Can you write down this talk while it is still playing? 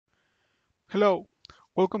Hello,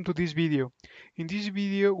 welcome to this video. In this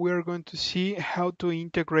video, we are going to see how to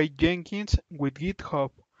integrate Jenkins with GitHub.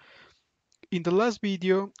 In the last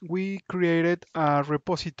video, we created a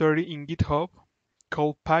repository in GitHub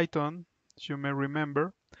called Python, as you may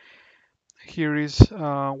remember. Here is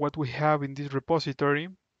what we have in this repository.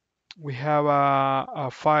 We have a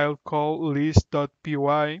file called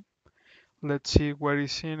list.py. Let's see what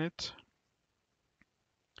is in it.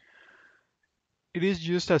 It is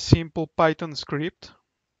just a simple Python script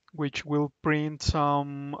which will print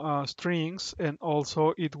some strings, and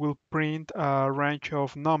also it will print a range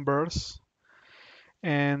of numbers,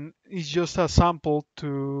 and it's just a sample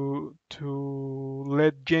to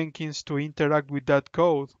let Jenkins to interact with that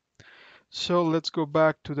code. So let's go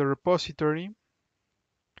back to the repository.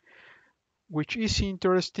 Which is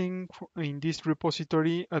interesting in this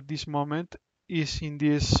repository at this moment is in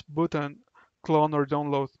this button, clone or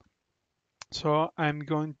download. So I'm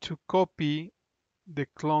going to copy the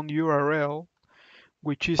clone URL,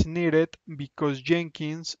 which is needed because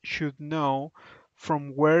Jenkins should know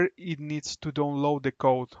from where it needs to download the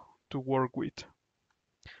code to work with.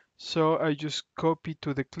 So I just copy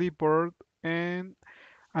to the clipboard, and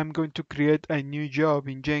I'm going to create a new job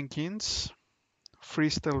in Jenkins,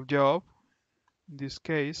 freestyle job in this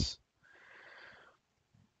case.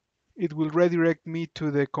 It will redirect me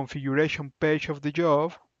to the configuration page of the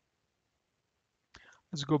job.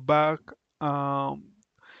 Let's go back to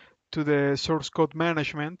the source code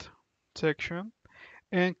management section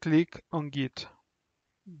and click on Git.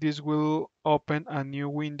 This will open a new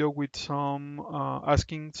window with some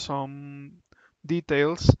asking some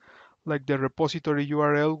details like the repository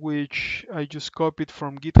URL, which I just copied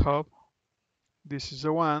from GitHub. This is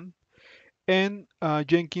the one. And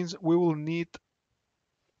Jenkins, we will need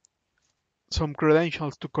some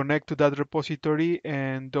credentials to connect to that repository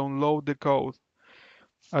and download the code.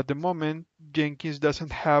 At the moment, Jenkins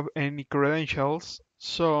doesn't have any credentials,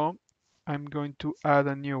 so I'm going to add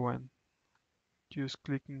a new one. Just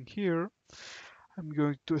clicking here. I'm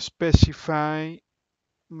going to specify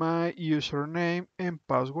my username and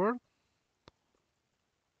password.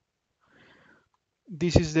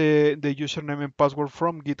 This is the username and password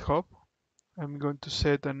from GitHub. I'm going to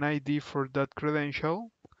set an ID for that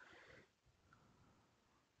credential.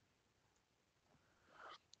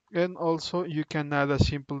 And also you can add a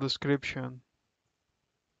simple description.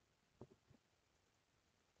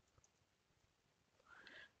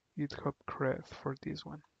 GitHub cred for this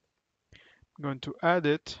one. I'm going to add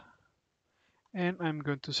it and I'm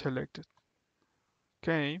going to select it.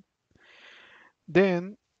 Okay.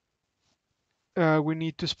 Then we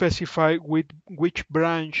need to specify which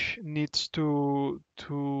branch needs to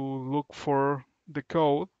look for the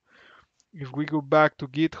code. If we go back to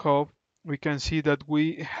GitHub, we can see that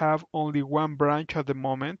we have only one branch at the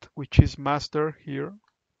moment, which is master here.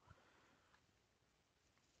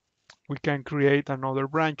 We can create another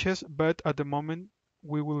branches, but at the moment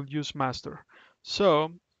we will use master.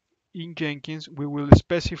 So in Jenkins, we will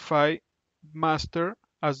specify master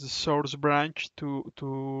as the source branch to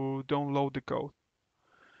download the code.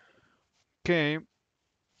 Okay,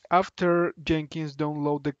 after Jenkins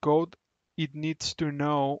download the code, it needs to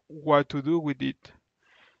know what to do with it.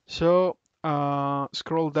 So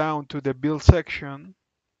scroll down to the build section,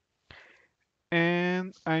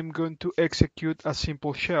 and I'm going to execute a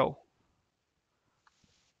simple shell.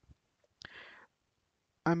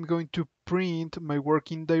 I'm going to print my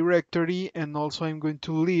working directory, and also I'm going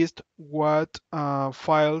to list what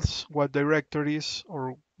files, what directories,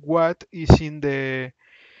 or what is in the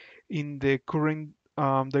current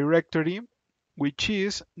directory, which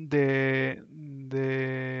is the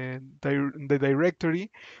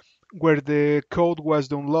directory where the code was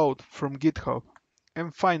downloaded from GitHub.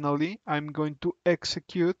 And finally, I'm going to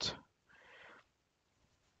execute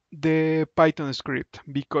the Python script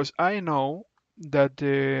because I know that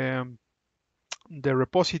the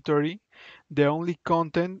repository, the only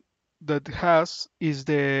content that has is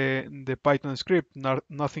the Python script,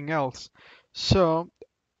 nothing else. So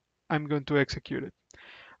I'm going to execute it.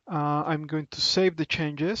 I'm going to save the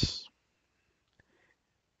changes,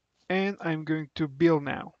 and I'm going to build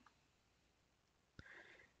now.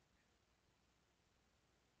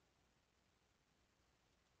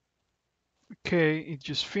 Okay, it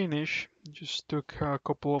just finished. It just took a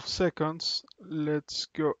couple of seconds. Let's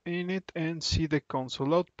go in it and see the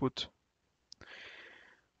console output.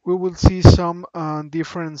 We will see some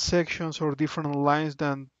different sections or different lines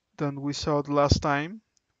than we saw last time,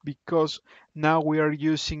 because now we are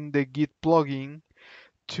using the Git plugin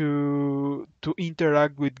to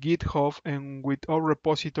interact with GitHub and with our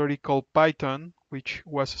repository called Python, which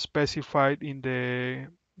was specified in the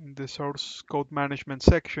in the source code management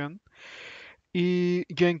section,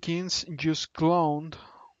 Jenkins just cloned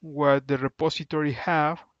what the repository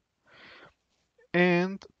have,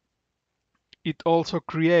 and it also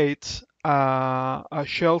creates a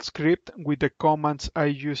shell script with the commands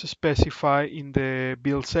I just specify in the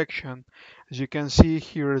build section. As you can see,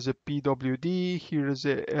 here is a pwd, here is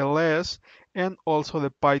the ls, and also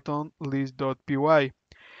the python list.py.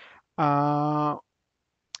 Uh,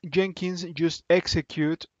 Jenkins just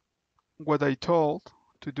execute what I told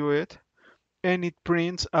to do it, and it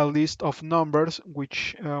prints a list of numbers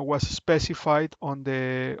which was specified on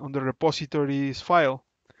the repository's file.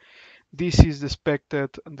 This is the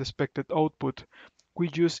expected output. We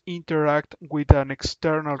just interact with an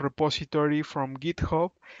external repository from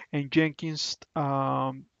GitHub, and Jenkins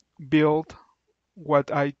build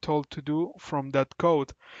what I told to do from that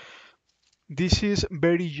code. This is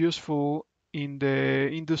very useful in the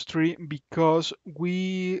industry because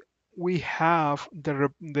we have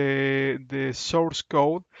the source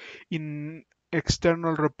code in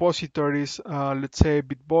external repositories, let's say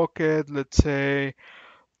Bitbucket, let's say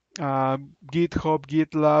GitHub,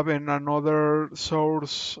 GitLab, and another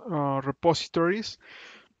source repositories.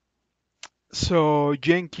 So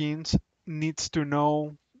Jenkins needs to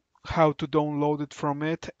know how to download it from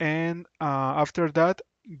it, and after that,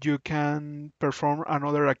 you can perform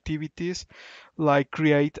another activities like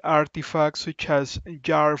create artifacts such as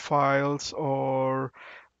jar files or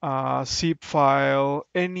zip file,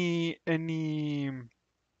 any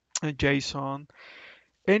JSON,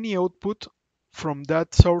 any output from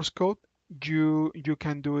that source code. You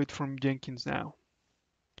can do it from Jenkins now.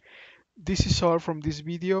 This is all from this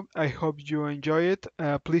video. I hope you enjoy it.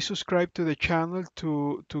 Please subscribe to the channel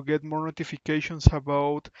to get more notifications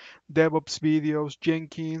about DevOps videos,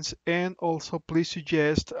 Jenkins, and also please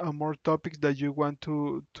suggest more topics that you want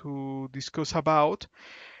to discuss about.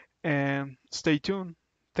 And stay tuned.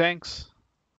 Thanks.